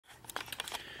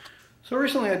So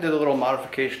recently I did a little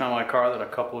modification on my car that a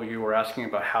couple of you were asking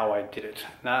about how I did it.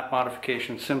 And that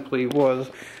modification simply was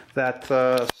that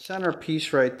center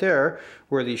piece right there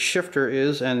where the shifter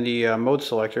is and the mode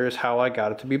selector is how I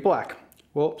got it to be black.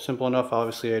 Well, simple enough.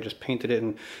 Obviously I just painted it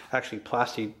and actually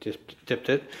plastic dipped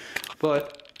it.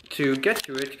 But to get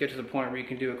to it, to get to the point where you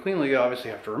can do it cleanly, you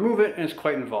obviously have to remove it, and it's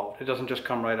quite involved. It doesn't just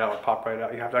come right out or pop right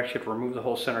out. You have to actually remove the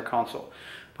whole center console.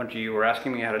 A bunch of you were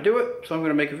asking me how to do it, so I'm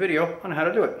going to make a video on how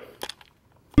to do it.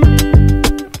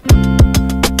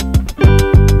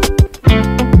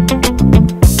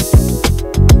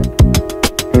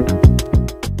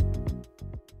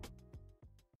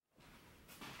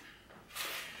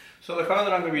 So the car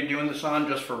that I'm going to be doing this on,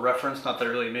 just for reference, not that it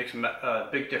really makes a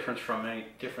big difference from any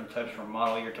different types from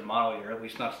model year to model year, at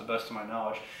least not to the best of my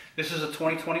knowledge. This is a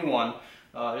 2021.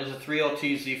 It is a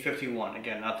 3LT Z51.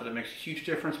 Again, not that it makes a huge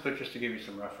difference, but just to give you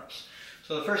some reference.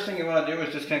 So the first thing you want to do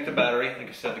is disconnect the battery. Like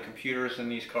I said, the computers in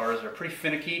these cars are pretty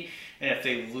finicky, and if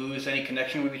they lose any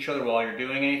connection with each other while you're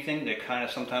doing anything, they kind of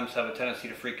sometimes have a tendency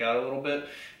to freak out a little bit.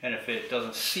 And if it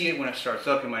doesn't see it when it starts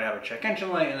up, you might have a check engine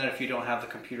light, and then if you don't have the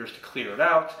computers to clear it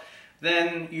out,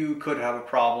 then you could have a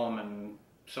problem, and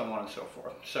so on and so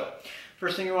forth. So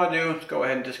first thing you want to do is go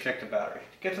ahead and disconnect the battery.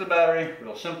 To get to the battery,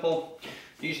 real simple.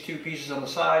 These two pieces on the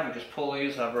side, you just pull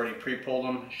these. I've already pre-pulled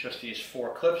them. It's just these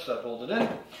 4 clips that hold it in.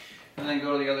 And then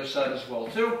go to the other side as well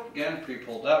too. Again,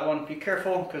 pre-pulled that one. Be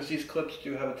careful because these clips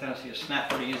do have a tendency to snap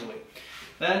pretty easily.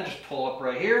 Then just pull up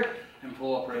right here and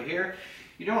pull up right here.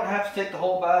 You don't have to take the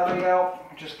whole battery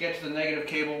out. Just get to the negative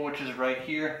cable, which is right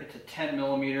here. It's a 10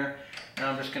 millimeter. And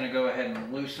I'm just going to go ahead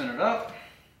and loosen it up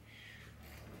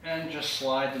and just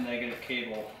slide the negative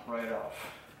cable right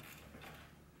off.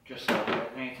 Just like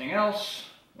anything else,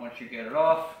 once you get it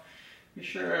off, be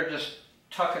sure to just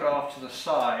tuck it off to the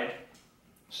side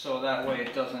so that way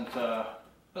it doesn't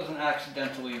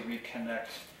accidentally reconnect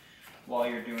while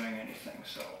you're doing anything.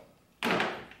 So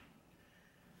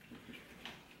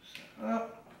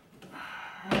up.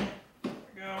 There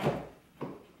we go.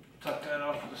 Tuck that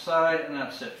off to the side, and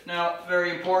that's it. Now,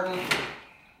 very important,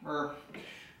 or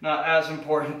not as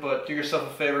important, but do yourself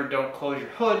a favor, don't close your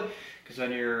hood, because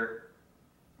then your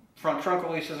front trunk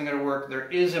release isn't going to work. There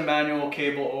is a manual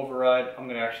cable override. I'm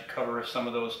going to actually cover some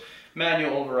of those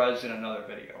manual overrides in another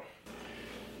video.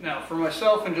 Now, for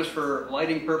myself and just for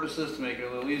lighting purposes, to make it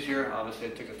a little easier, obviously I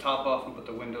took the top off and put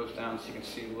the windows down so you can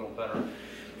see a little better.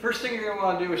 First thing you're going to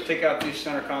want to do is take out these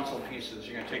center console pieces.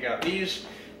 You're going to take out these.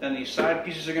 Then these side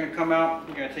pieces are going to come out.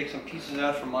 You're going to take some pieces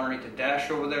out from underneath the dash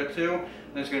over there too.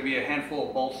 And there's going to be a handful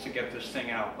of bolts to get this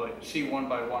thing out, but see one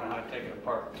by one how I take it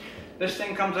apart. This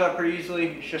thing comes out pretty easily.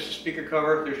 It's just a speaker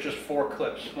cover. There's just 4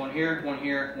 clips. One here, one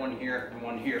here, one here, and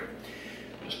one here.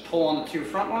 Just pull on the 2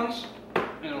 front ones,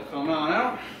 and it'll come on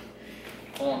out.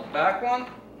 Pull on the back one,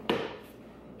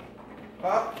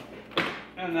 pop,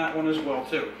 and that one as well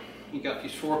too. You got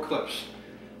these 4 clips.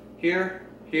 Here,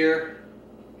 here,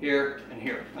 here, and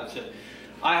here. That's it.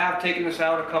 I have taken this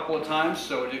out a couple of times,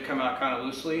 so it did come out kind of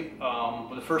loosely.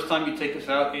 But the first time you take this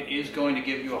out, it is going to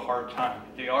give you a hard time.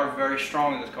 They are very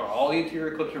strong in this car. All the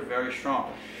interior clips are very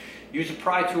strong. Use a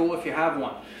pry tool if you have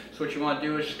one. So what you want to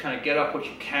do is just kind of get up what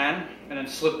you can, and then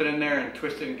slip it in there and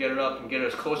twist it and get it up and get it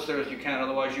as close there as you can.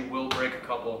 Otherwise, you will break a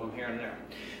couple of them here and there.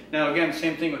 Now again,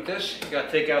 same thing with this. You got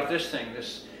to take out this thing.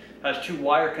 This has 2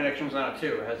 wire connections on it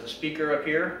too. It has the speaker up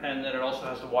here, and then it also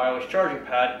has the wireless charging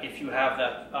pad if you have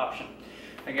that option.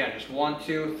 Again, just 1,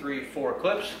 2, 3, 4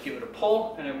 clips. Give it a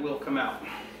pull, and it will come out.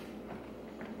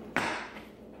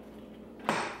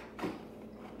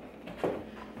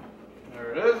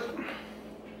 There it is.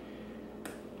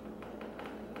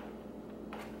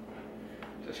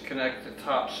 Disconnect the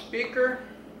top speaker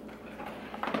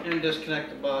and disconnect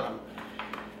the bottom.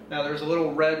 Now there's a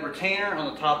little red retainer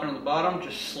on the top and on the bottom.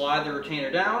 Just slide the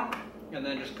retainer down and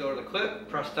then just go to the clip,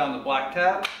 press down the black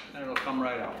tab, and it'll come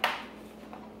right out.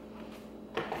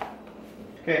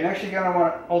 Okay, next you're going to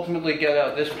want to ultimately get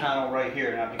out this panel right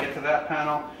here. Now to get to that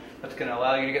panel, that's going to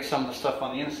allow you to get some of the stuff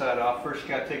on the inside off. First you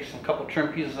got to take a couple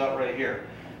trim pieces out right here.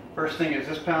 First thing is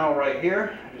this panel right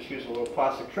here. I just use a little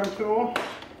plastic trim tool.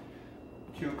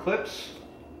 2 clips.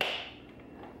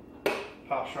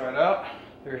 Pops right out.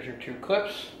 There's your 2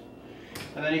 clips.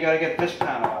 And then you got to get this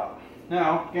panel out.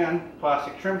 Now, again,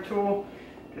 plastic trim tool.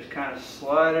 Just kind of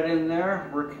slide it in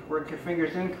there. Work your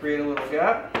fingers in, create a little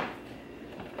gap.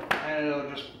 And it'll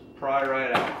just pry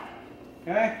right out.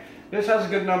 Okay? This has a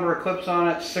good number of clips on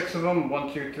it. 6 of them.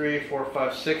 1, 2, 3, 4,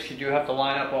 5, 6. You do have to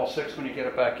line up all 6 when you get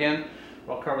it back in.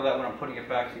 I'll cover that when I'm putting it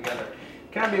back together.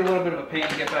 It can be a little bit of a pain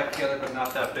to get back together, but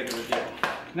not that big of a deal.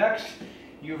 Next,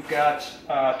 you've got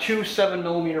 2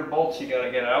 7mm bolts you got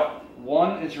to get out.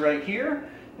 One is right here,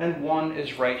 and one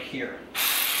is right here.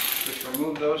 Just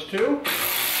remove those two.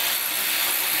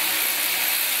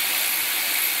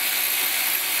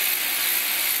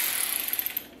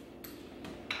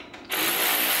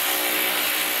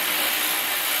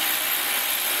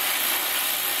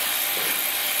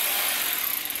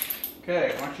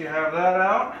 Okay, once you have that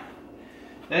out,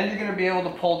 then you're going to be able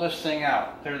to pull this thing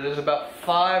out. There's about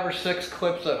 5 or 6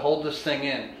 clips that hold this thing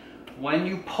in. When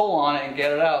you pull on it and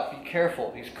get it out, be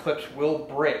careful. These clips will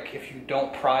break if you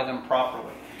don't pry them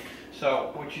properly.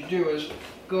 So what you do is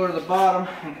go to the bottom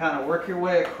and kind of work your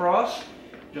way across,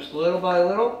 just little by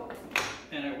little,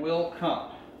 and it will come.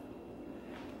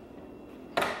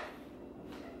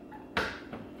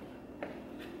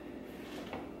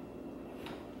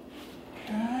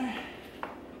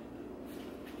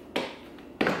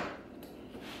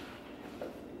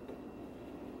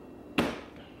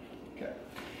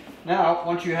 Now,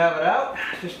 once you have it out,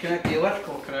 disconnect the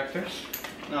electrical connectors.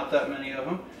 Not that many of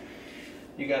them.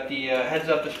 You got the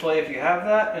heads-up display if you have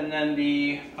that, and then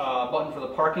the button for the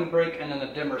parking brake, and then the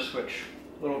dimmer switch.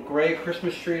 Little gray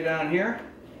Christmas tree down here.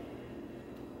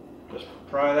 Just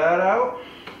pry that out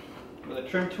with a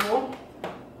trim tool,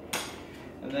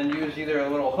 and then use either a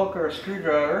little hook or a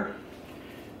screwdriver,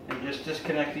 and just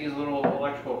disconnect these little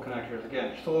electrical connectors.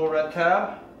 Again, just a little red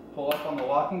tab. Pull up on the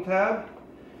locking tab,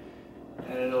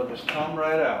 and it'll just come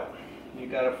right out. You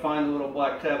got to find the little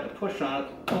black tab to push on it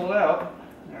to pull it out.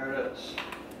 There it is.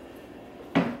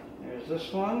 There's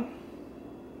this one.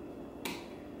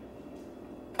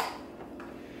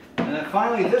 And then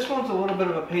finally, this one's a little bit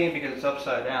of a pain because it's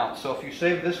upside down. So if you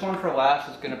save this one for last,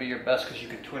 it's going to be your best because you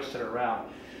can twist it around.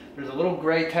 There's a little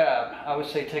gray tab. I would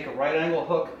say take a right angle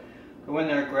hook, go in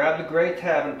there, grab the gray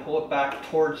tab and pull it back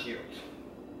towards you.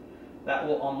 That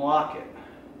will unlock it.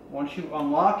 Once you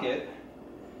unlock it,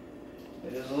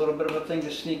 it is a little bit of a thing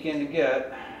to sneak in to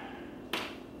get.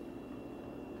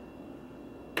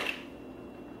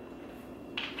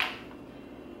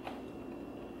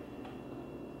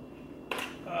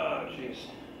 Oh, jeez.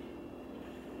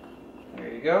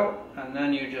 There you go. And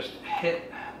then you just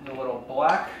hit the little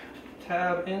black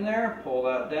tab in there, pull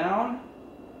that down.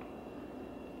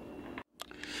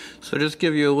 So just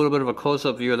give you a little bit of a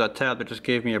close-up view of that tab that just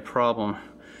gave me a problem.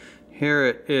 Here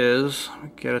it is.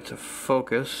 Get it to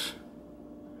focus.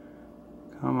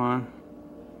 Come on.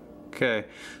 Okay,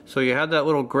 so you have that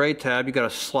little gray tab. You got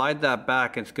to slide that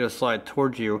back. It's going to slide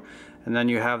towards you, and then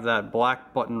you have that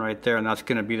black button right there, and that's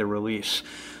going to be the release.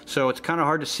 So it's kind of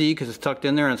hard to see because it's tucked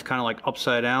in there and it's kind of like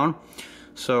upside down.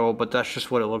 So, but that's just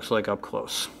what it looks like up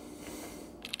close.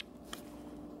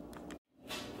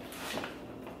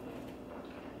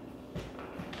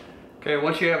 Okay,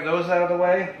 once you have those out of the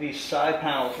way, these side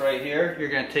panels right here, you're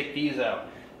going to take these out.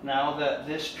 Now that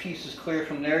this piece is clear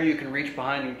from there, you can reach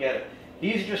behind and get it.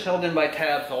 These are just held in by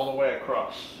tabs all the way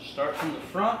across. Start from the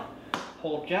front,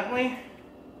 hold gently,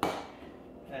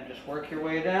 and just work your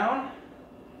way down,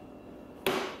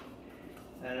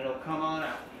 and it'll come on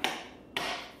out.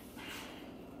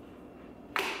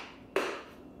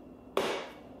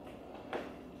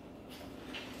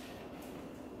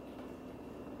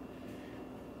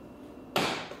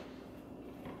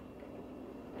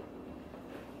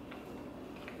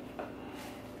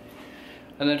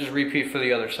 And then just repeat for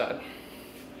the other side.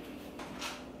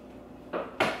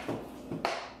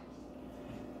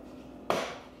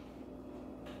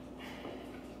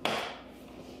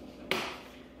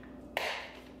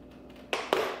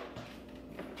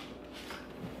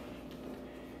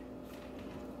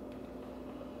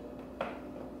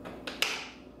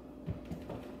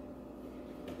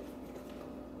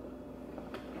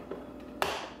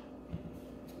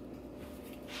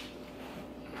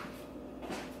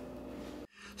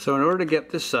 So in order to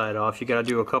get this side off, you got to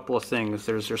do a couple of things.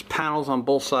 There's panels on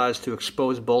both sides to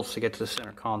expose bolts to get to the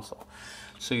center console.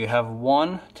 So you have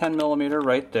one 10mm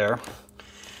right there.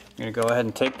 You're going to go ahead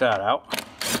and take that out.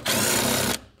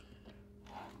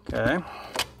 Okay.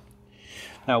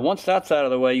 Now once that's out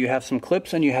of the way, you have some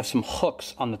clips and you have some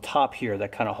hooks on the top here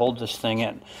that kind of hold this thing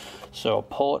in. So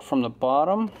pull it from the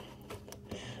bottom,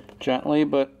 gently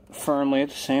but firmly at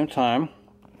the same time.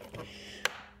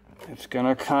 It's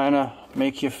gonna kind of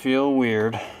make you feel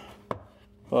weird,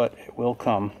 but it will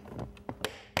come.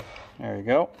 There you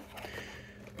go.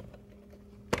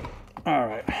 All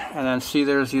right, and then see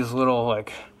there's these little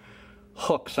like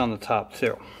hooks on the top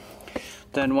too.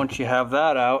 Then once you have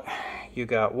that out, you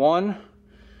got 1,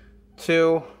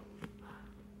 2,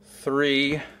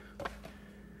 3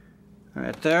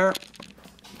 right there,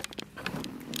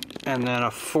 and then a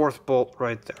 4th bolt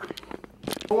right there.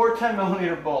 4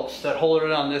 10mm bolts that hold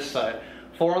it on this side,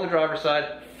 4 on the driver's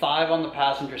side, 5 on the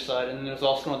passenger side, and then there's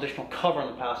also an additional cover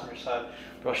on the passenger side,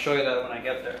 but I'll show you that when I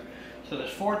get there. So there's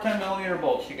 4 10mm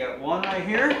bolts. You got 1 right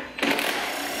here,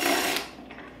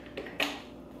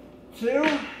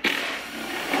 2,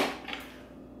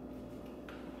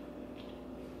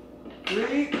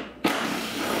 3, and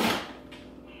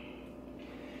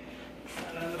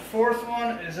then the 4th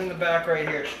one is in the back right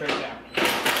here, straight down.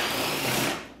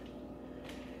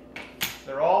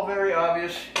 They're all very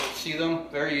obvious. You'll see them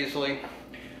very easily.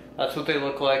 That's what they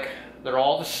look like. They're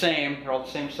all the same. They're all the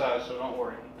same size, so don't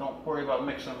worry. Don't worry about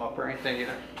mixing them up or anything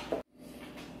either.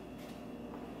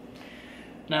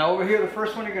 Now over here, the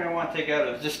first one you're going to want to take out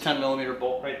is this 10mm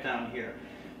bolt right down here.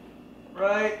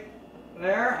 Right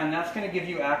there, and that's going to give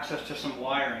you access to some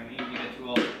wiring that you can get to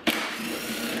all.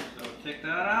 So take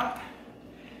that out,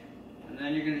 and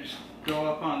then you're going to just go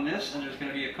up on this, and there's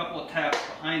going to be a couple of tabs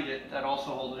behind it that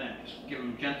also hold it in. Just give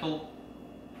them gentle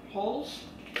pulls,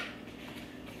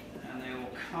 and they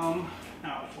will come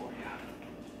out for you.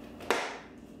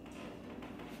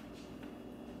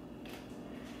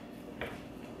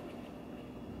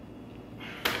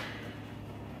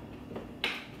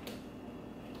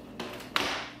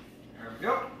 There we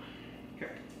go.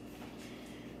 Okay.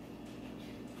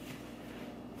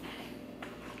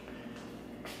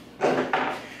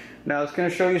 Now it's going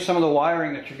to show you some of the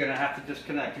wiring that you're going to have to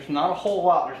disconnect. There's not a whole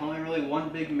lot. There's only really one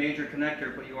big major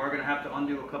connector, but you are going to have to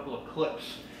undo a couple of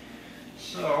clips.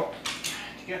 So,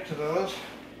 to get to those,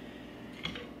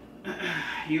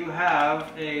 you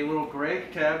have a little gray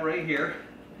tab right here.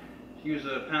 Use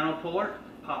a panel puller,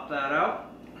 pop that out.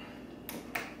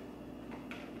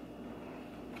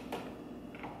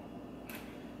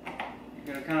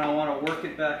 You're going to kind of want to work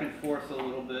it back and forth a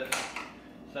little bit,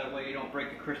 so that way you don't break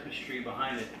the Christmas tree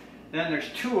behind it. Then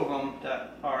there's 2 of them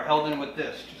that are held in with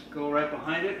this. Just go right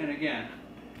behind it, and again,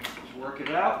 just work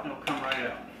it out, and it'll come right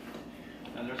out.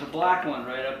 And there's a black one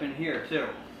right up in here too.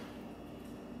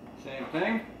 Same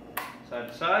thing, side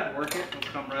to side, work it,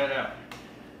 it'll come right out.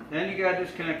 Then you gotta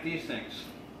disconnect these things.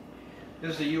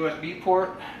 This is a USB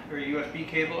port, or a USB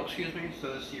cable, excuse me.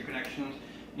 So this is your connections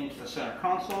into the center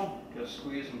console. Just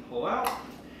squeeze and pull out.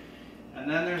 And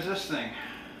then there's this thing.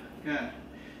 Again,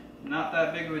 not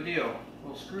that big of a deal.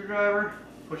 Little screwdriver,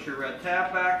 push your red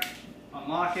tab back,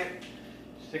 unlock it,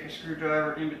 stick a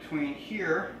screwdriver in between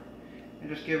here, and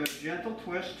just give it a gentle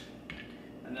twist,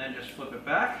 and then just flip it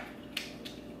back,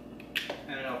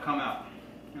 and it'll come out.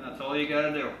 And that's all you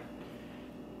gotta do.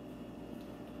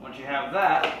 Once you have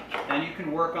that, then you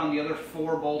can work on the other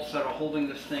 4 bolts that are holding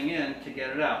this thing in to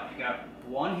get it out. You got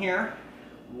 1 here,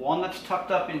 1 that's tucked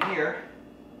up in here,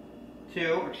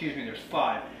 2, excuse me, there's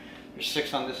 5. There's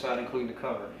 6 on this side, including the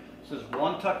cover. So there's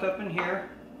 1 tucked up in here,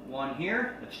 1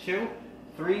 here, that's 2,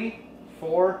 3,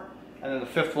 4, and then the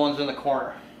 5th one's in the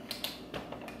corner.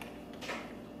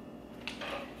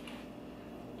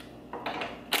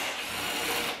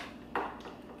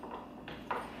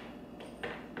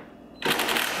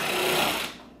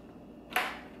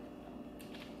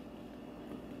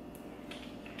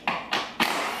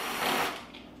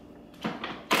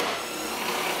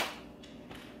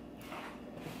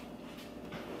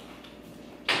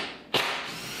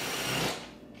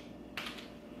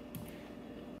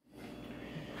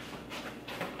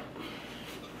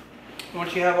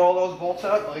 Once you have all those bolts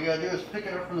out, all you gotta do is pick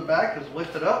it up from the back, just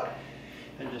lift it up,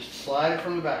 and just slide it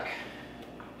from the back.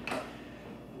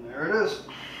 And there it is.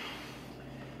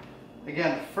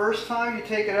 Again, the first time you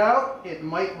take it out, it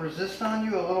might resist on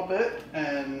you a little bit,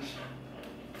 and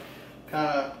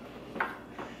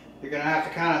you're gonna have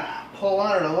to kind of pull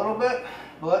on it a little bit,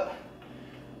 but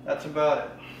that's about it.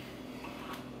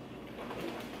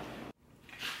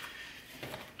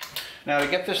 Now to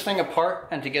get this thing apart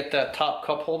and to get that top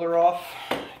cup holder off,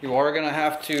 you are going to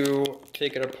have to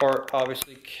take it apart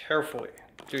obviously carefully.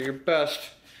 Do your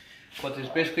best, but there's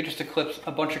basically just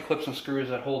a bunch of clips and screws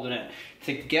that hold it in.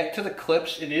 To get to the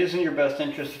clips, it is in your best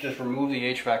interest to just remove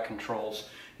the HVAC controls.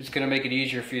 It's going to make it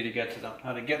easier for you to get to them.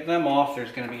 Now to get them off,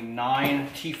 there's going to be 9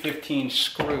 T15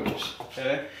 screws.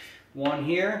 Okay, 1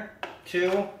 here,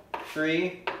 2,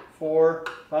 3, 4,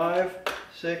 5,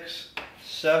 6,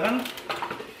 7.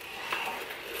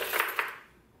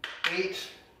 8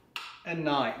 and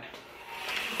 9.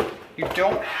 You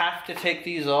don't have to take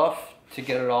these off to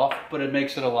get it off, but it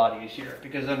makes it a lot easier,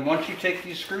 because then once you take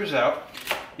these screws out,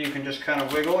 you can just kind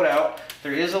of wiggle it out.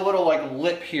 There is a little like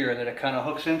lip here that it kind of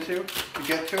hooks into to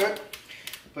get to it,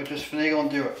 but just finagle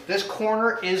and do it. This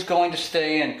corner is going to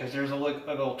stay in because there's a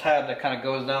little tab that kind of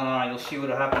goes down on it. You'll see what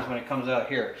happens when it comes out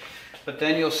here. But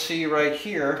then you'll see right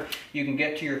here, you can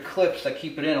get to your clips that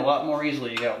keep it in a lot more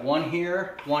easily. You got 1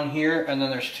 here, 1 here, and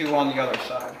then there's 2 on the other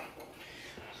side.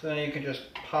 So then you can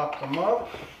just pop them up.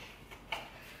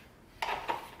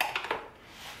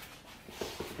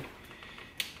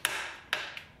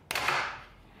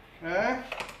 Okay.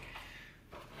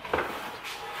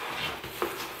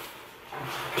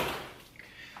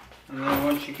 And then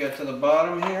once you get to the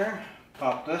bottom here,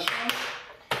 pop this one.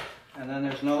 And then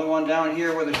there's another one down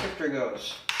here where the shifter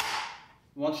goes.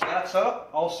 Once that's up,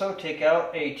 also take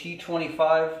out a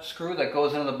T25 screw that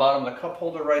goes into the bottom of the cup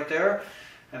holder right there.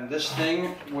 And this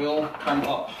thing will come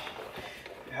up.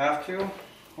 You have to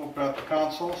open up the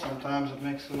console. Sometimes it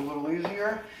makes it a little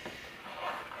easier.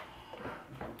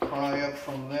 Pry up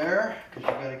from there, because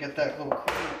you got to get that little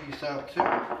corner piece out too.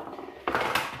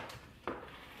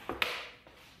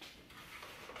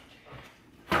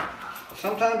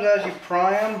 Sometimes as you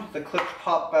pry them, the clips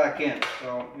pop back in,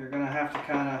 so you're going to have to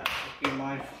kind of be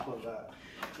mindful of that.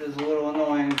 It is a little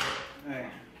annoying, but hey.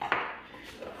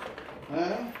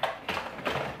 Then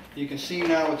you can see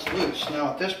now it's loose.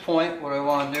 Now at this point, what I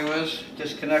want to do is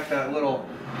disconnect that little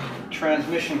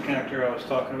transmission connector I was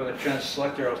talking about, the trans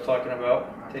selector I was talking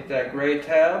about. Take that gray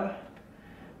tab,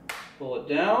 pull it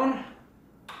down,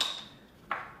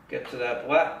 get to that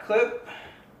black clip,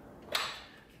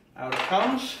 out it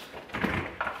comes.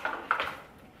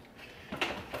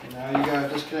 Now you got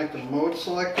to disconnect the mode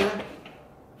selector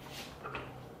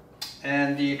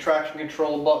and the traction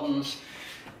control buttons,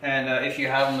 and if you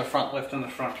have them, the front lift and the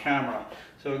front camera.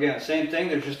 So again, same thing,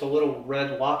 there's just a little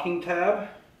red locking tab.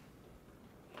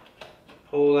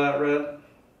 Pull that red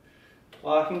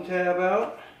locking tab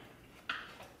out.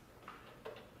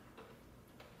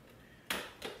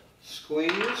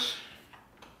 Squeeze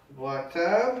the black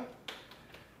tab.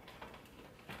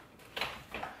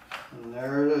 And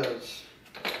there it is.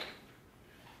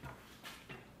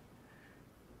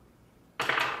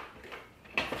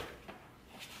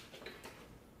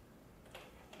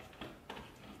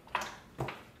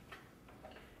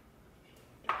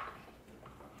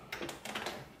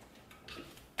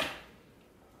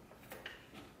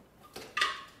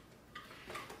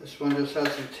 This one just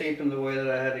has some tape in the way that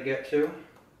I had to get to.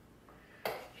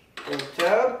 Pull the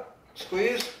tab,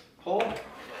 squeeze, pull,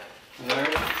 and there it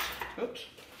is. Oops.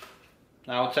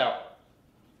 Now it's out.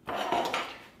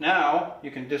 Now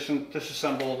you can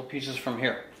disassemble the pieces from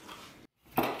here.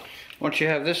 Once you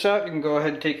have this out, you can go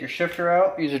ahead and take your shifter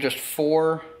out. These are just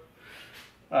 4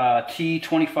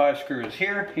 T25 screws.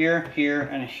 Here, here, here,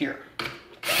 and here.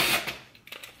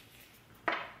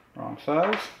 Wrong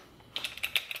size.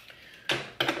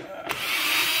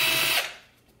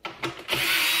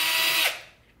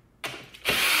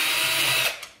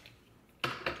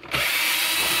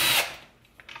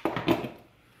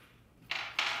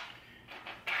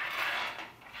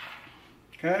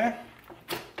 Okay,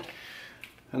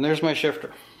 and there's my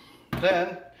shifter.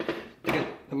 Then, to get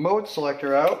the mode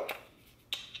selector out,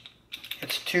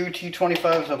 it's 2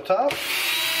 T25s up top,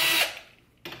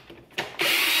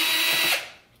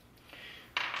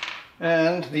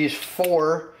 and these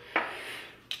 4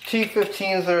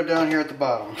 T15s that are down here at the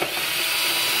bottom.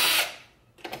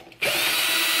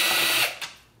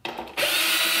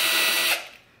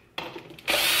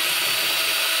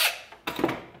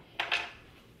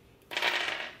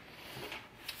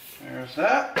 There's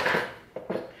that.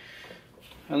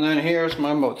 And then here's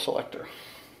my mode selector.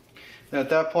 And at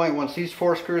that point, once these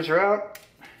 4 screws are out,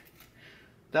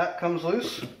 that comes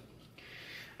loose. And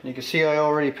you can see I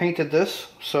already painted this,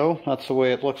 so that's the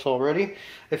way it looks already.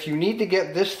 If you need to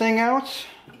get this thing out,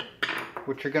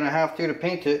 which you're going to have to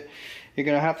paint it, you're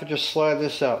going to have to just slide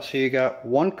this out. So you got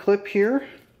 1 clip here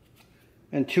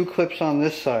and 2 clips on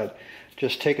this side.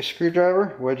 Just take a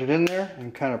screwdriver, wedge it in there,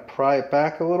 and kind of pry it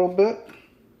back a little bit.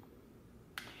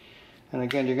 And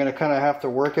again, you're going to kind of have to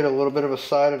work it a little bit of a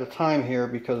side at a time here,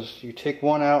 because you take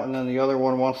one out and then the other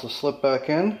one wants to slip back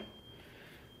in.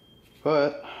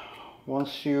 But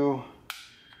once you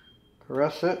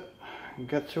caress it and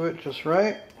get to it just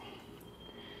right,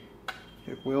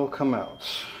 it will come out.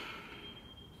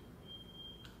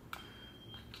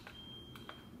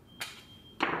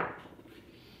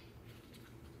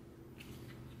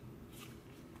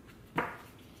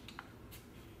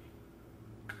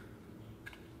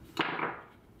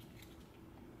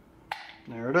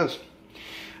 There it is.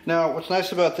 Now, what's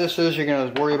nice about this is you're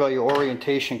going to worry about your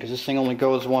orientation, because this thing only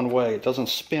goes one way. It doesn't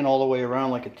spin all the way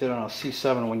around like it did on a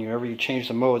C7 whenever you change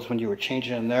the modes. When you were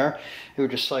changing in there, it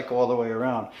would just cycle all the way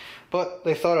around. But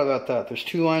they thought about that. There's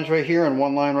 2 lines right here and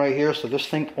 1 line right here, so this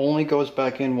thing only goes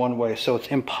back in one way. So it's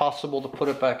impossible to put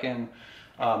it back in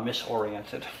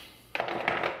misoriented.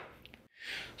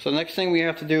 So the next thing we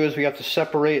have to do is we have to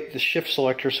separate the shift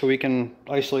selector so we can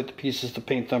isolate the pieces to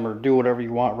paint them or do whatever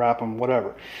you want, wrap them,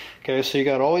 whatever. Okay, so you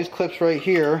got all these clips right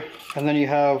here, and then you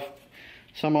have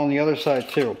some on the other side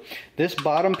too. This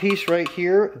bottom piece right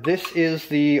here, this is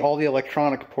all the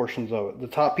electronic portions of it. The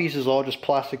top piece is all just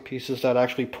plastic pieces that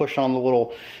actually push on the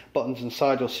little buttons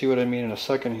inside. You'll see what I mean in a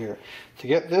second here. To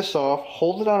get this off,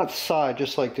 hold it on its side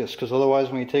just like this, because otherwise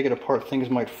when you take it apart,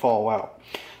 things might fall out.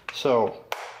 So,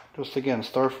 just again,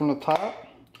 start from the top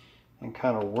and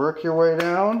kind of work your way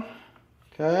down,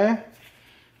 okay?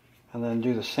 And then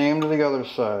do the same to the other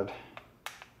side.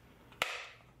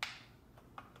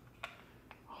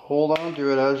 Hold on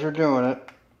to it as you're doing it,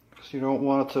 because you don't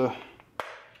want it to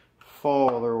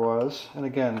fall otherwise. And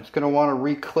again, it's going to want to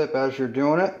reclip as you're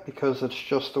doing it, because it's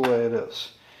just the way it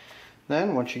is.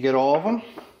 Then, once you get all of them,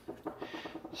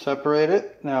 separate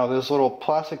it. Now, this little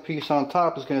plastic piece on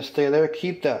top is going to stay there.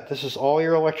 Keep that. This is all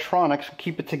your electronics.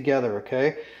 Keep it together,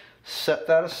 okay? Set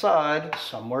that aside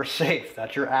somewhere safe.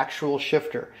 That's your actual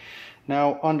shifter.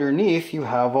 Now, underneath, you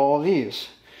have all these.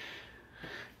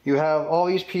 You have all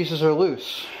these pieces are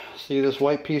loose. See, this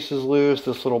white piece is loose,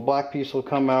 this little black piece will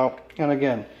come out. And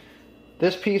again,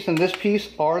 this piece and this piece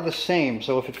are the same.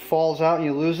 So if it falls out and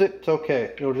you lose it, it's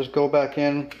okay. It'll just go back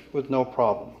in with no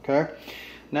problem, okay?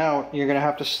 Now, you're gonna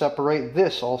have to separate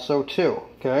this also too,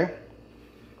 okay?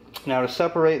 Now to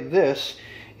separate this,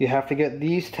 you have to get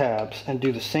these tabs and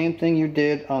do the same thing you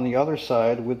did on the other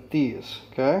side with these,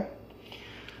 okay?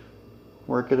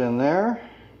 Work it in there.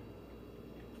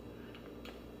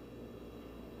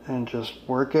 And just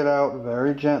work it out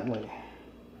very gently.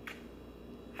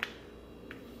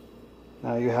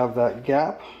 Now you have that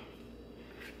gap.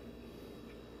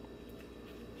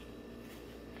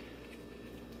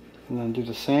 And then do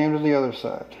the same to the other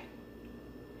side.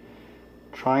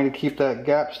 Trying to keep that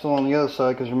gap still on the other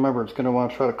side, because remember, it's going to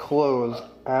want to try to close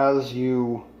as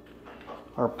you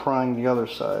are prying the other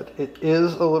side. It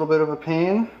is a little bit of a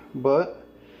pain, but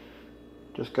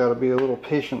just got to be a little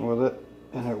patient with it,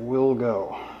 and it will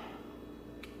go.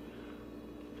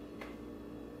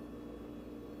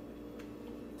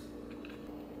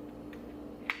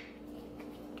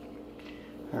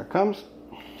 There it comes.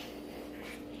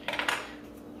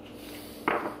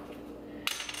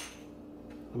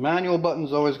 The manual button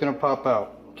is always going to pop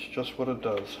out. It's just what it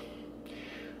does.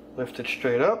 Lift it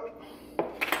straight up,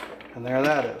 and there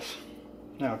that is.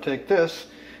 Now take this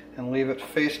and leave it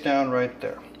face down right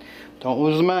there. Don't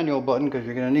lose the manual button, because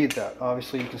you're going to need that.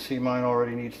 Obviously you can see mine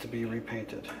already needs to be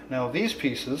repainted. Now these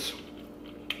pieces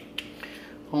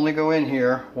only go in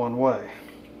here one way.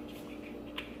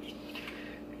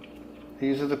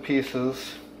 These are the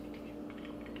pieces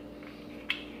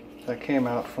that came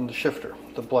out from the shifter,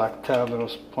 the black tab that I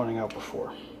was pointing out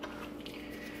before.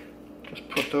 Just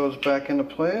put those back into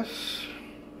place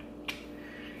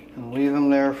and leave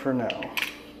them there for now.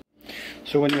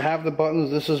 So when you have the buttons,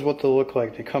 this is what they'll look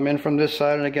like. They come in from this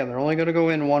side, and again, they're only going to go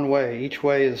in one way. Each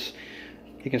way is,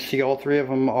 you can see all three of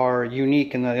them are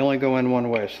unique, and they only go in one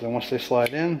way. So then once they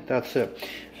slide in, that's it.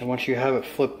 And once you have it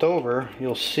flipped over,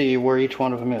 you'll see where each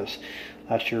one of them is.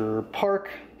 That's your park,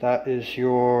 that is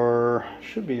your,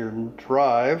 should be your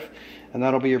drive, and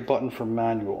that'll be your button for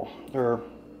manual. Or,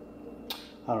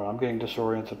 I don't know, I'm getting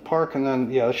disoriented. Park, and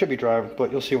then, yeah, it should be drive,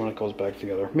 but you'll see when it goes back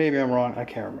together. Maybe I'm wrong, I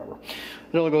can't remember.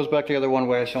 It only goes back together one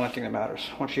way, it's the only thing that matters.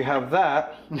 Once you have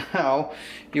that, now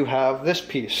you have this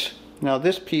piece. Now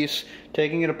this piece,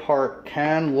 taking it apart,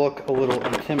 can look a little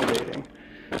intimidating,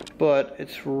 but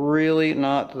it's really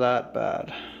not that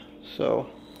bad. So,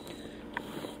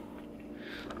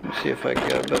 let me see if I can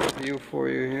get a better view for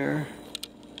you here.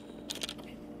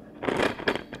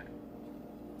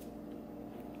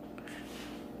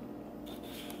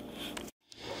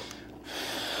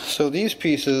 So these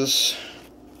pieces,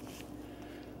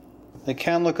 they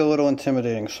can look a little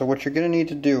intimidating. So what you're going to need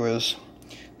to do is,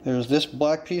 there's this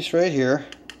black piece right here,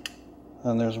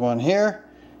 and there's one here,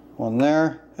 one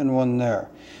there, and one there.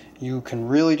 You can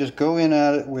really just go in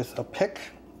at it with a pick,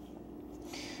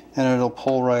 and it'll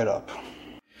pull right up.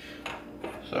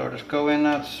 So just go in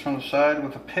from the side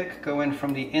with a pick, go in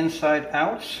from the inside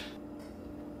out.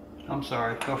 I'm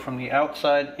sorry, go from the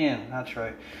outside in, that's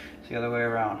right. It's the other way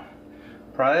around.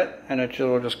 Pry it, and it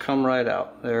will just come right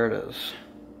out. There it is.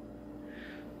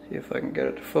 See if I can get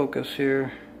it to focus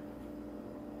here.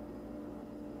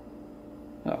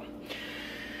 Oh.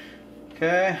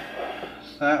 Okay,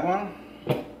 it's that one.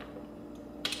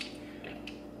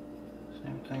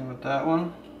 Same thing with that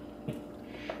one.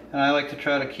 And I like to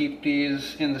try to keep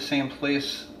these in the same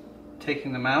place,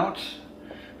 taking them out,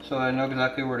 so I know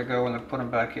exactly where to go when I put them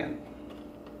back in.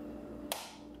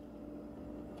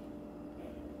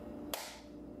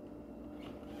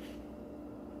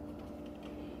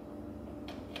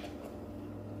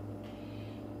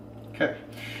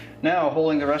 Now,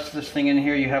 holding the rest of this thing in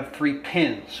here, you have 3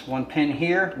 pins. 1 pin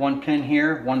here, 1 pin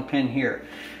here, 1 pin here.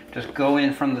 Just go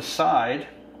in from the side,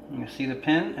 you see the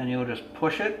pin, and you'll just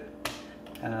push it,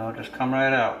 and it'll just come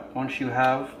right out. Once you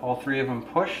have all 3 of them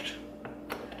pushed,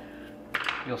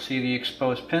 you'll see the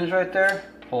exposed pins right there.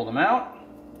 Pull them out.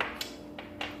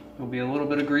 There'll be a little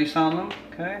bit of grease on them,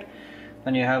 okay?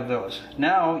 Then you have those.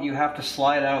 Now you have to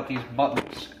slide out these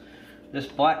buttons. This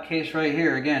black case right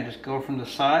here, again, just go from the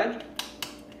side.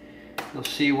 You'll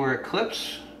see where it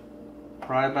clips.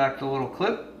 Pry back the little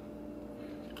clip.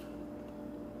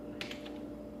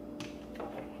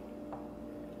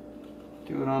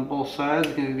 Do it on both sides.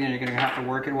 Again, you're going to have to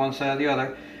work it one side or the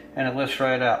other, and it lifts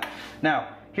right out. Now,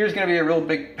 here's going to be a real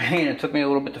big pain. It took me a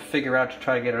little bit to figure out to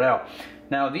try to get it out.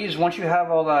 Now these, once you have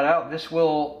all that out, this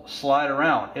will slide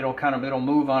around. It'll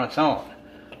move on its own.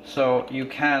 So you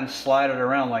can slide it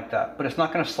around like that, but it's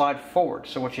not going to slide forward.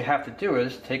 So what you have to do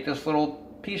is take this little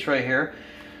piece right here,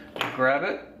 grab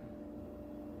it.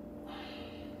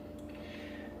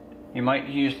 You might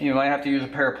have to use a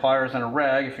pair of pliers and a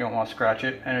rag if you don't want to scratch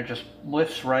it, and it just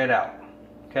lifts right out.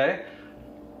 Okay?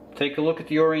 Take a look at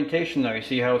the orientation though. You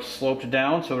see how it's sloped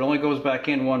down, so it only goes back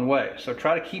in one way. So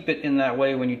try to keep it in that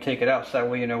way when you take it out, so that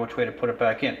way you know which way to put it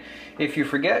back in. If you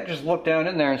forget, just look down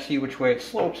in there and see which way it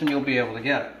slopes, and you'll be able to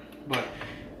get it. But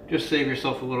just save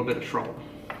yourself a little bit of trouble.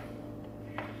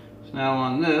 So now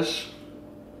on this,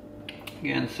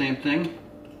 again, same thing.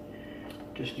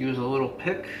 Just use a little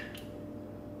pick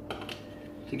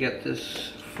to get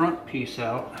this front piece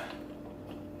out.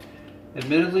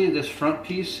 Admittedly, this front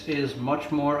piece is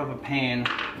much more of a pain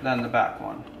than the back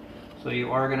one. So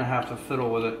you are going to have to fiddle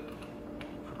with it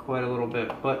for quite a little bit.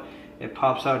 But it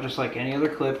pops out just like any other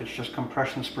clip. It's just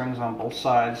compression springs on both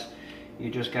sides. You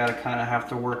just got to kind of have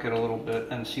to work it a little bit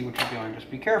and see what you're doing. Just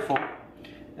be careful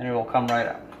and it will come right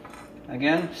out.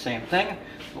 Again, same thing.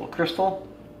 Little crystal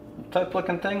type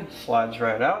looking thing. Slides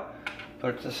right out.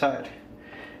 Put it to the side.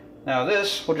 Now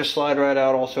this will just slide right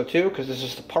out also too, because this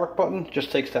is the park button.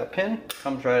 Just takes that pin,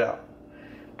 comes right out.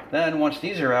 Then once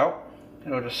these are out,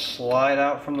 it'll just slide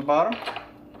out from the bottom.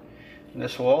 And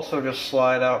this will also just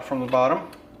slide out from the bottom.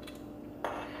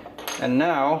 And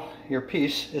now your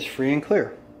piece is free and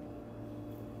clear.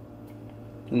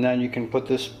 And then you can put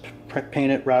this,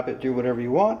 paint it, wrap it, do whatever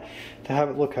you want to have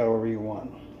it look however you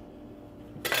want.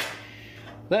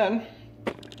 Then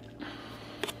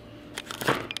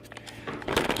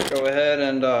go ahead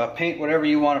and paint whatever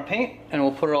you want to paint, and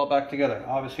we'll put it all back together.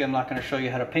 Obviously, I'm not going to show you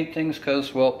how to paint things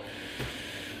because, well,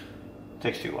 it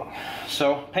takes too long.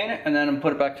 So paint it and then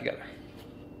put it back together.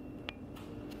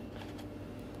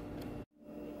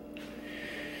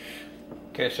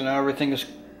 Okay, so now everything is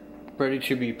ready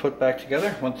to be put back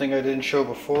together. One thing I didn't show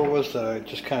before was that I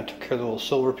just kind of took care of the little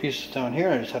silver pieces down here.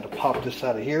 I just had to pop this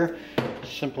out of here.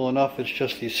 Simple enough. It's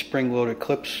just these spring-loaded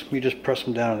clips. You just press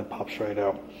them down and it pops right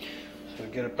out. So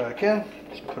get it back in,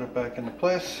 just put it back into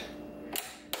place,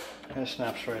 and it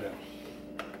snaps right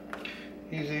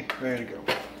in. Easy, ready to go.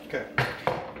 Okay,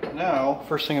 now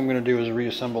first thing I'm going to do is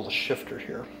reassemble the shifter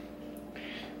here.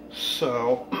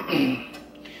 So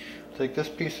take this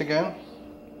piece again,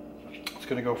 it's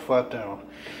going to go flat down.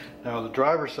 Now the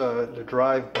driver's side, the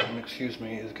drive button, excuse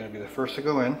me, is going to be the first to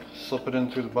go in. Slip it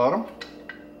in through the bottom,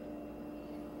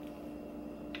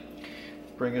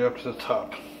 bring it up to the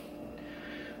top.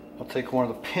 I'll take one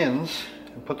of the pins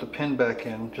and put the pin back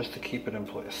in just to keep it in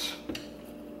place.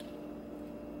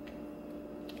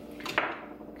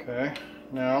 Okay,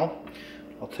 now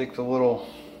I'll take the little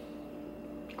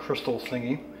crystal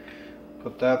thingy,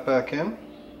 put that back in,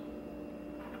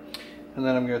 and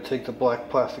then I'm going to take the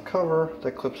black plastic cover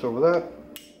that clips over that,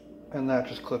 and that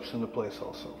just clips into place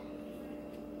also.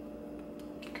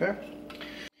 Okay.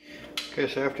 Okay,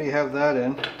 so after you have that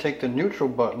in, take the neutral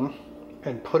button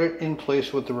and put it in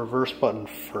place with the reverse button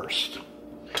first.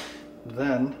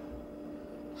 Then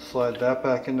slide that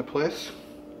back into place.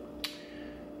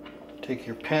 Take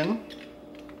your pin.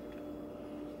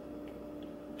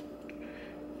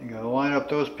 You gotta line up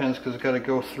those pins because it's got to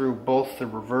go through both the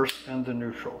reverse and the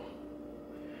neutral.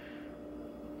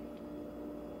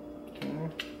 Okay.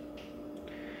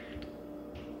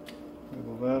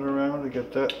 Wiggle that around to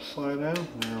get that to slide in.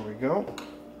 There we go.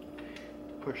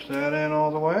 Push that in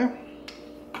all the way.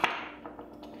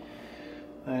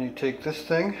 And you take this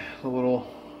thing, the little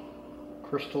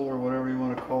crystal or whatever you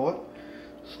want to call it,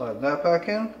 slide that back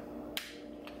in,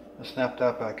 and snap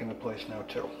that back into place now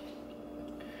too.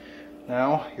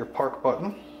 Now your park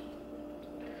button,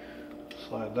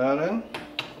 slide that in,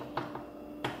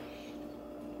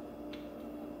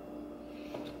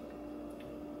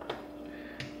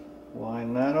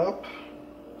 line that up,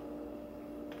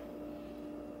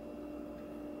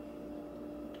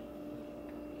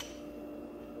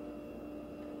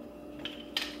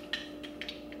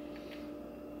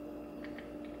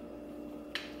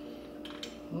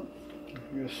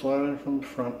 You just slide it in from the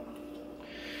front.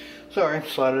 Sorry,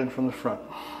 slide it in from the front,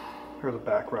 or the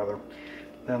back rather.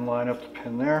 Then line up the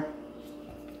pin there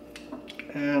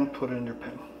and put in your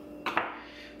pin.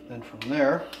 Then from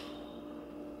there,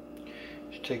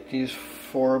 just take these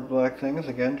 4 black things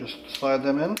again, just slide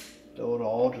them in. They'll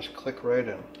all just click right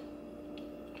in.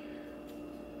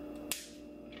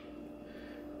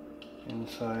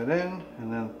 Inside in,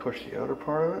 and then push the outer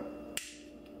part of it.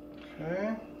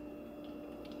 Okay.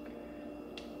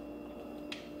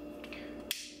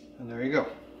 And there you go.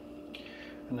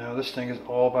 And now this thing is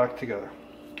all back together.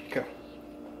 Okay.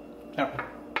 Now,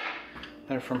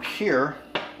 then from here,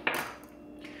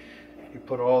 you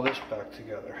put all this back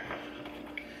together.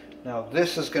 Now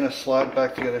this is going to slide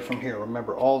back together from here.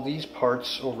 Remember, all these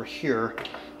parts over here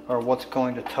are what's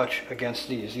going to touch against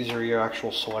these. These are your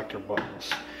actual selector buttons.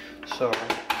 So,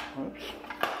 oops.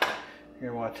 You're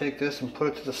going to want to take this and put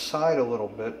it to the side a little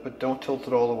bit, but don't tilt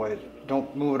it all the way.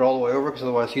 Don't move it all the way over, because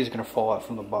otherwise he's going to fall out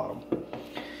from the bottom.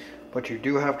 But you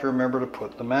do have to remember to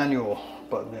put the manual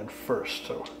button in first.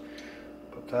 So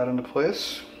put that into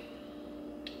place.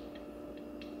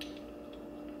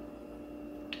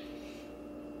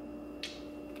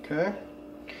 Okay.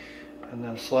 And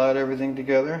then slide everything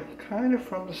together kind of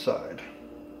from the side.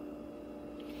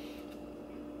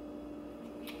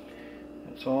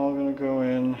 It's all going to go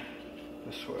in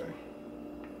this way.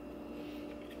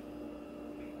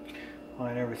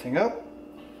 Line everything up.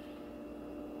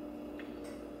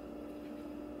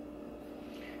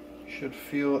 You should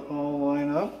feel it all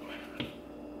line up.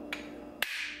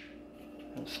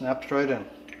 And snaps right in.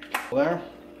 There.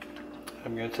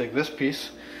 I'm going to take this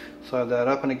piece, slide that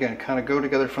up, and again, kind of go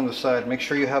together from the side. Make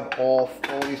sure you have all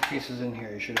these pieces in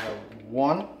here. You should have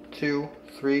 1, 2,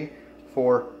 3,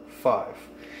 4, 5.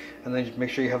 And then just make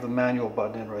sure you have the manual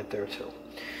button in right there too.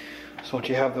 So once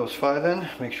you have those 5 in,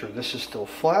 make sure this is still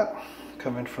flat.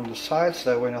 Come in from the side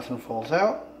so that way nothing falls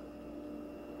out.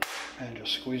 And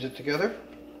just squeeze it together.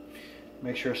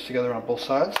 Make sure it's together on both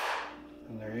sides.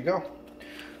 And there you go.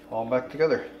 All back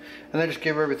together. And then just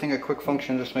give everything a quick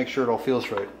function. Just make sure it all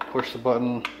feels right. Push the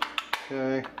button.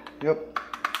 Okay. Yep.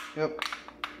 Yep.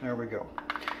 There we go.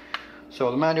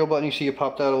 So the manual button, you see it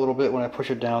popped out a little bit. When I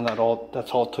push it down, that's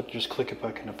all it took to just click it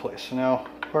back into place. So now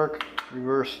park,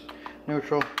 reverse,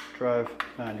 neutral, drive,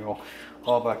 manual,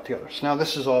 all back together. So now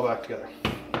this is all back together.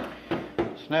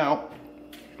 So now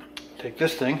take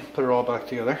this thing, put it all back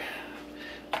together.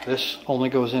 This only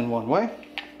goes in one way.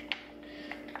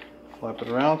 Flap it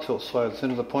around till it slides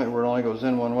into the point where it only goes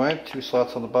in one way. 2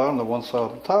 slots on the bottom, the 1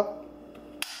 slot on the top.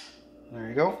 There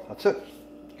you go. That's it.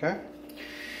 Okay.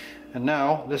 And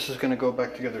now this is going to go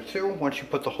back together too once you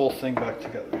put the whole thing back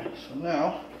together. So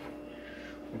now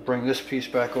we bring this piece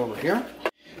back over here.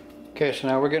 Okay, so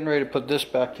now we're getting ready to put this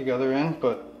back together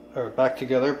back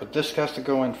together, but this has to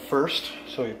go in first.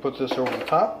 So you put this over the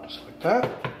top, just like that.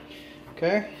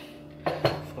 Okay,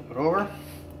 flip it over.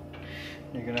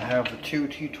 You're going to have the 2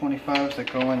 T25s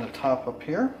that go in the top up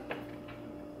here.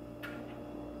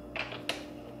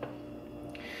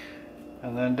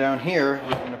 And then down here,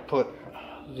 you're going to put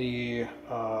the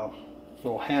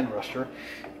little hand rester.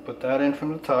 Put that in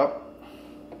from the top.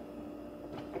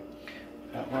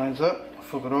 That lines up,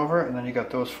 flip it over, and then you got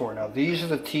those 4. Now these are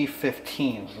the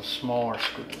T15s, the smaller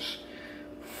screws.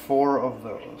 4 of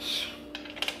those.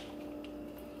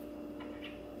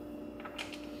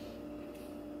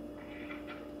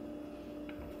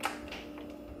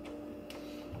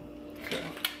 Okay.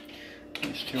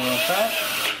 These 2 on top.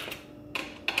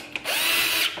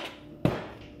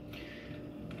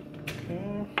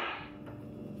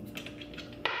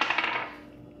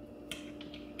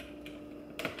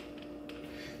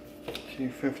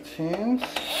 T15s.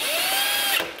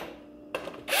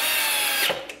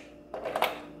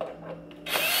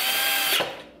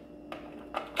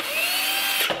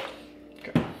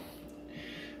 Okay.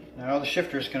 Now the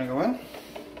shifter is going to go in.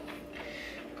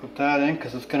 Put that in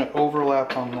because it's going to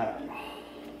overlap on that.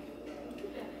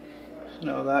 So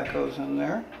now that goes in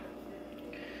there.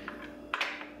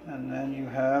 And then you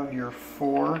have your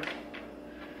 4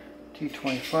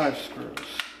 T25 screws.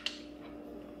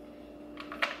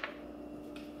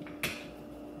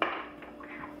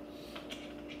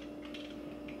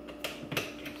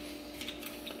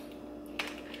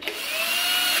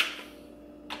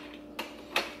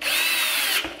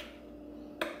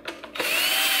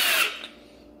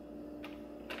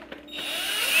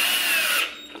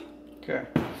 Okay,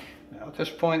 now at this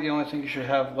point the only thing you should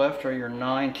have left are your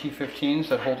 9 T15s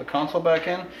that hold the console back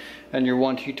in, and your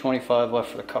 1 T25 left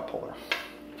for the cup holder.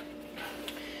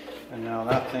 And now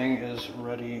that thing is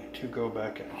ready to go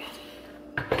back in.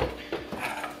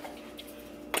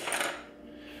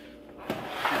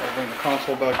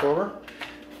 console back over.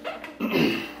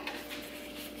 I'm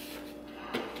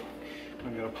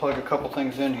going to plug a couple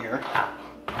things in here.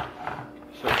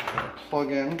 So I'm going to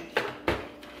plug in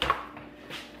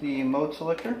the mode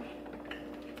selector.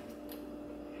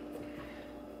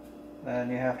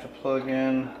 Then you have to plug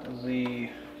in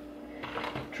the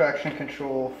traction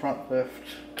control, front lift,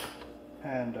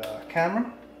 and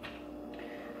camera.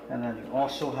 And then you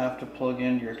also have to plug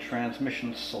in your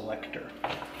transmission selector.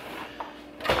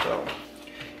 So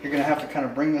you're going to have to kind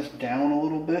of bring this down a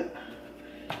little bit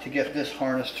to get this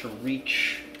harness to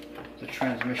reach the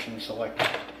transmission selector.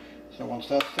 So once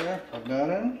that's there, plug that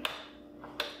in,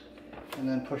 and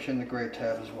then push in the gray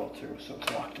tab as well too, so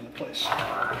it's locked into place.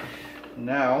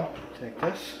 Now take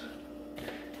this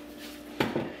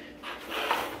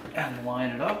and line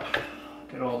it up.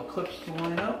 Get all the clips to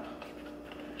line up.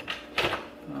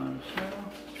 And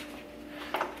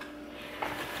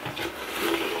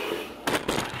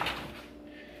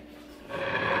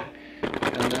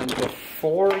then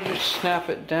before you snap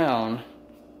it down,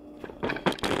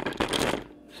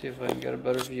 see if I can get a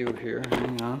better view here.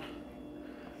 Hang on.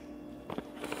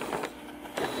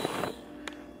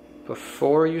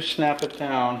 Before you snap it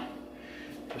down,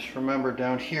 just remember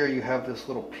down here you have this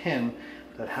little pin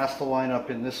that has to line up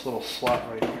in this little slot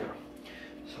right here.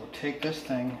 So take this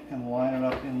thing and line it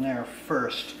up in there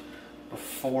first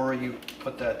before you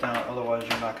put that down, otherwise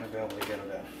you're not going to be able to get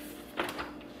it in.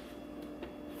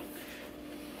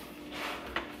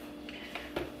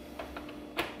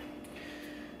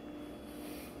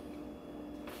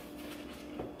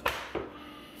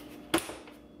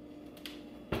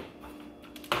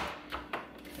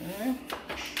 Okay.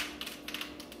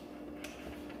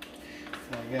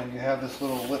 Now again, you have this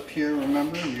little lip here,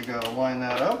 remember, you got to line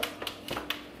that up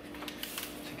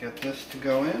to get this to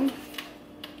go in.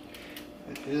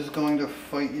 It is going to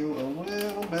fight you a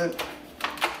little bit,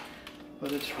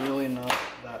 but it's really not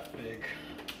that big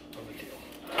of a deal.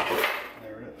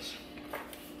 There it is.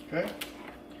 Okay?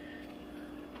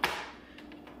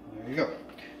 There you go.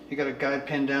 You got a guide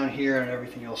pin down here and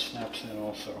everything else snaps in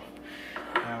also.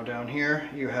 Now down here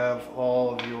you have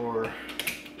all of your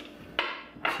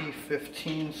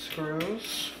T15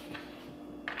 screws.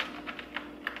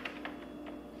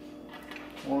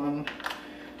 1,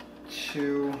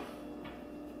 2,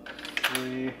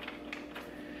 3,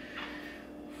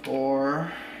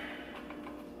 4,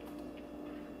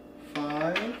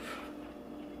 5,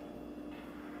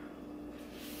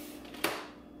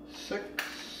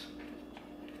 6,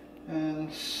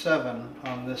 and 7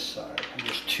 on this side. And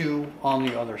there's 2 on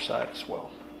the other side as well.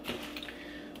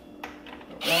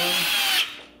 1,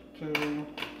 2, 3,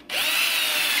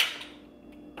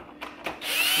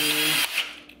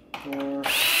 4, 5,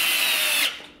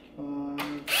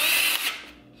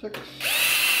 6,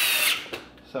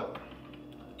 7.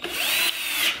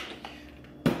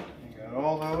 You got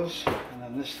all those, and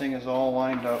then this thing is all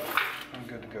lined up. I'm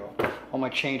good to go. All my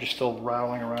change is still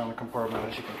rattling around the compartment,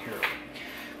 as you can hear.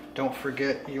 Don't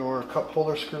forget your cup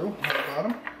holder screw at the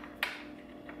bottom.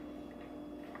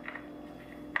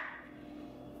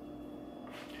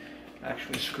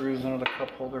 Actually screws into the cup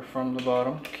holder from the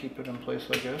bottom to keep it in place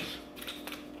like this.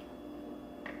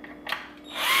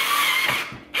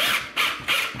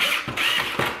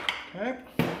 Okay.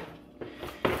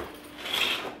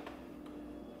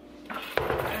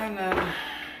 And then I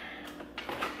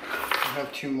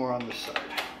have 2 more on this side.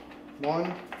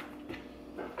 1,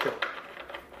 2.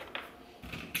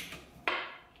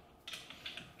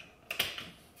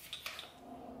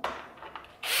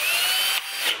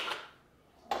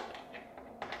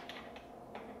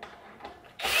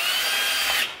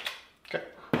 Okay.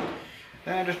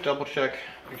 And just double check,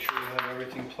 make sure you have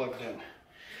everything plugged in.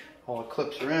 All the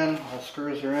clips are in, all the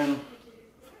screws are in.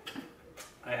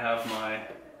 I have my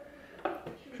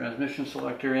transmission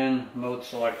selector in, mode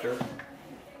selector,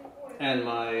 and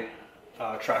my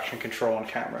traction control and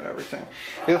camera and everything.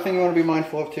 The other thing you want to be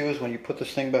mindful of too is when you put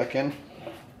this thing back in,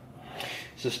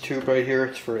 is this tube right here.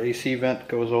 It's for AC vent,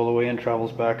 goes all the way in,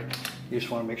 travels back. You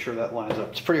just want to make sure that lines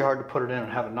up. It's pretty hard to put it in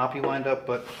and have it not be lined up,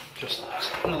 but just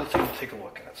another thing to take a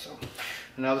look at. So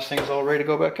now this thing's all ready to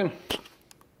go back in.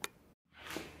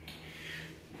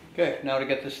 Okay, now to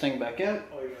get this thing back in,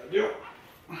 all you gotta do,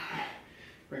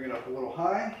 bring it up a little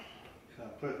high,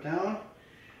 put it down,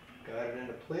 guide it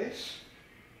into place.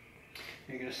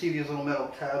 You're gonna see these little metal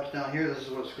tabs down here. This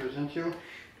is what it screws into.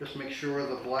 Just make sure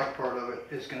the black part of it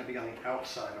is gonna be on the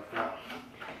outside of that.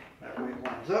 That way it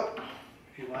lines up.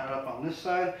 If you line it up on this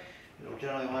side, it'll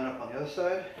generally line up on the other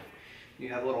side. You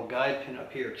have a little guide pin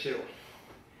up here too.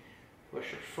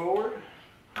 Push it forward,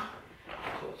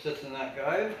 so it sits in that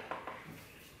guide.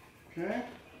 Okay,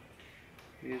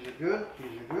 These are good,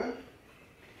 these are good.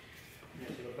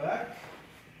 Get to the back.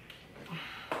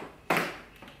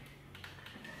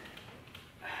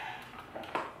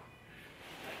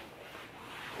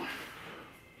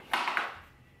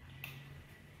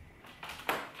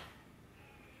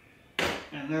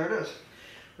 And there it is.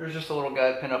 There's just a little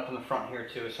guide pin up in the front here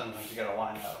too. Sometimes you gotta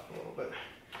line that up a little bit.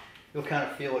 You'll kind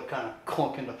of feel it kind of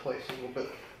clunk into place a little bit.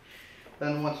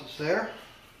 Then once it's there,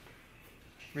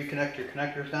 reconnect your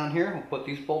connectors down here. We'll put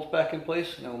these bolts back in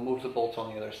place, and then we'll move the bolts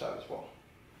on the other side as well.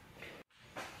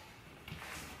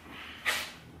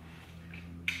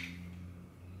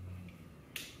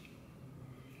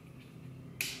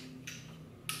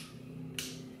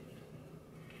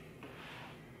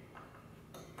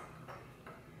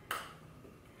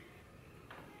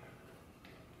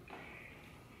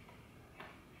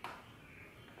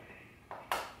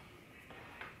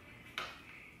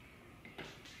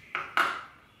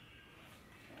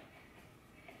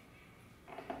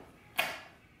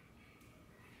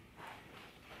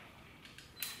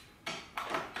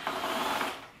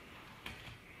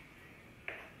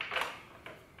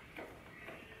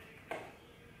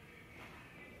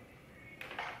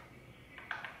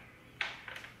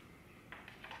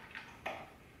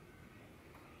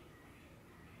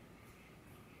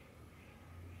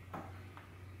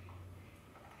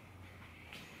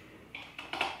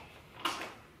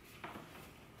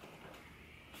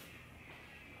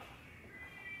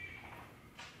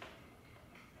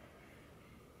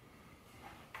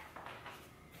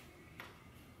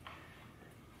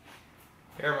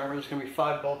 Okay, remember there's going to be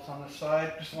 5 bolts on this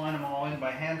side. Just line them all in by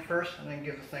hand first, and then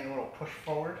give the thing a little push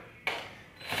forward.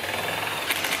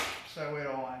 So that way it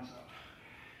all lines up.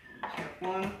 So you have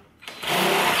 1,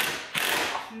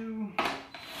 2,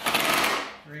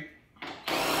 3,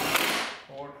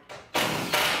 4,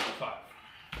 5.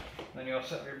 Then you'll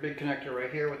set your big connector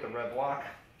right here with the red lock,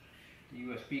 the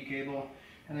USB cable,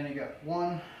 and then you got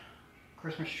 1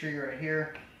 Christmas tree right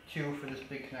here, 2 for this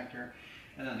big connector,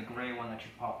 and then the gray one that you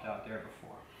popped out there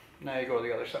before. Now you go to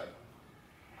the other side.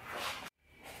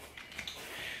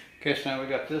 Okay, so now we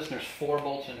got this, and there's 4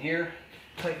 bolts in here.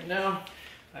 Tighten down.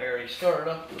 I already started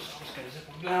up, so I'm just going to zip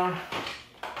them down.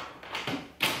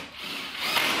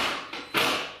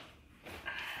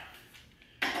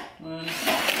 One,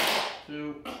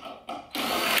 2,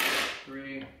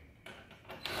 3,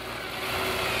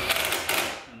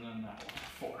 and then that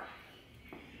one, 4.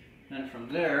 Then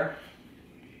from there,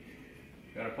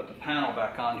 got to put the panel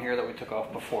back on here that we took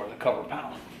off before, the cover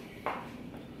panel.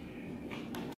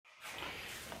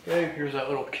 Okay, here's that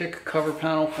little kick cover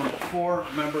panel from before.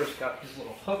 Remember, it's got these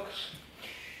little hooks.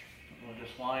 We'll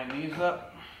just line these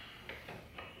up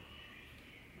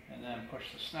and then push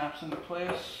the snaps into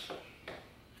place.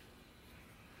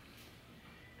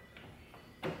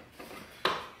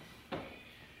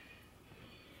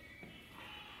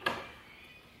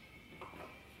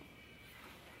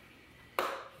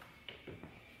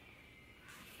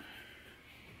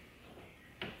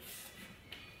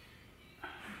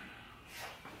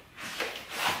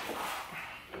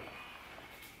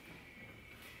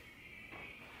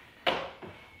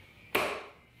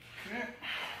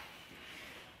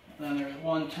 Then there's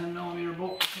one 10mm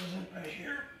bolt that goes in right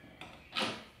here.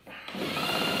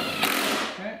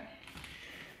 Okay.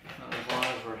 Now as long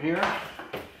as we're here,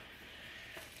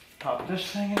 pop this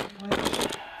thing in place.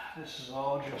 This is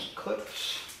all just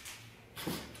clips.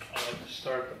 I like to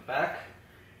start at the back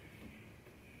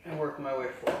and work my way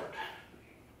forward.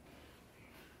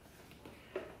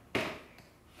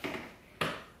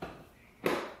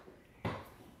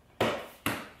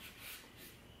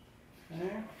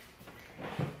 There.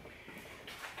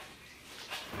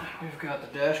 We've got the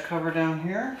dash cover down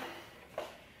here.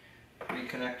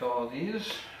 Reconnect all of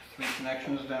these. 3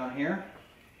 connections down here.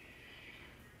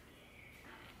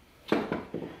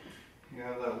 You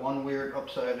have that one weird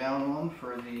upside down one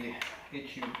for the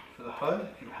HUD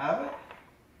if you have it.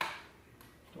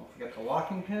 Don't forget the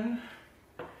locking pin.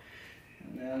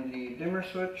 And then the dimmer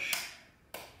switch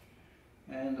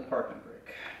and the parking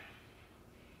brake.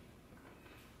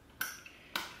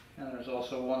 And there's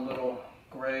also one little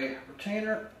gray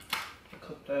retainer to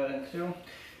clip that into.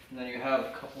 And then you have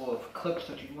a couple of clips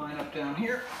that you line up down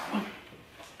here.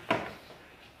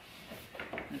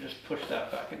 And just push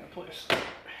that back into place.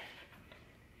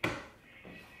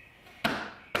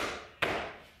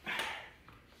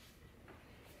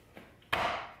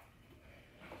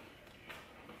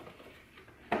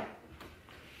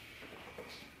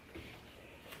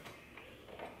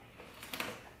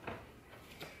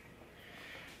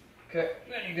 Okay,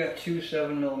 then you got 2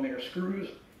 7mm screws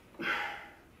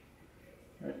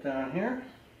right down here.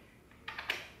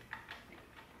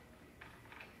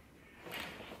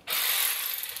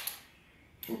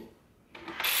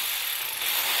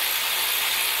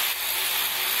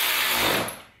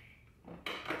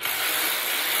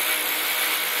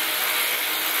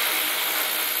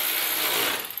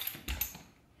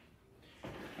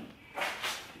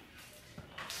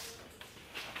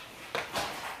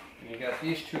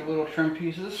 2 little trim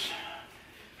pieces.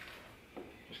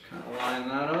 Just kind of line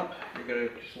that up. You're going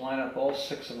to just line up all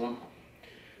 6 of them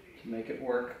to make it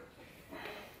work.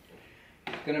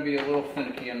 It's going to be a little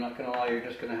finicky, I'm not going to lie, you're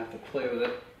just going to have to play with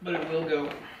it, but it will go.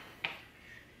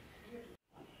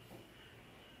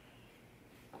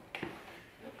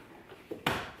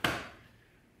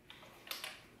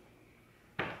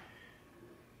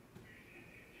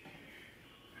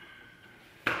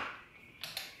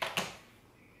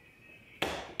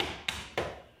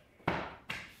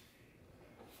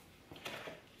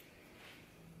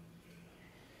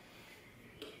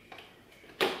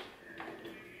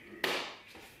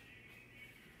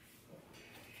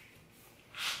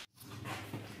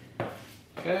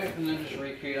 Okay, and then just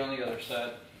repeat on the other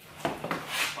side.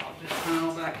 Pop this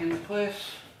panel back into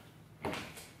place.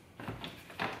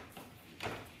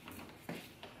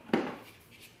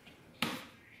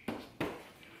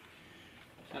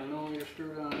 10mm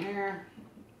screw down here.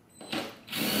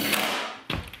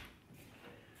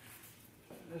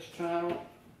 This panel.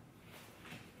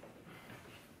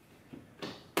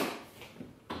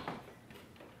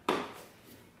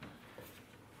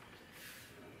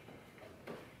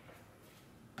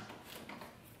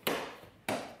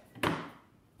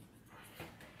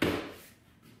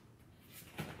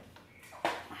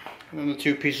 And then the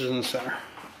 2 pieces in the center.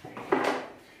 And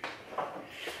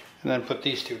then put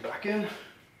these 2 back in.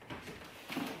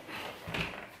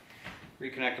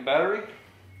 Reconnect the battery.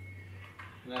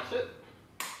 And that's it.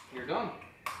 You're done.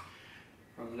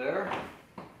 From there,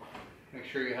 make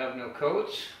sure you have no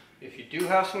codes. If you do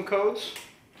have some codes,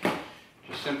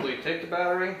 just simply take the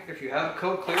battery. If you have a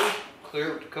code clear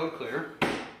it with the code clear.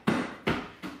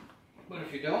 But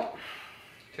if you don't,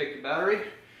 take the battery,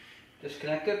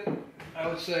 disconnect it. I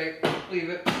would say leave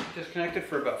it disconnected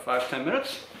for about 5-10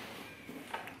 minutes.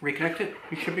 Reconnect it,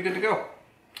 you should be good to go.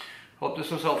 Hope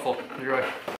this was helpful. Enjoy.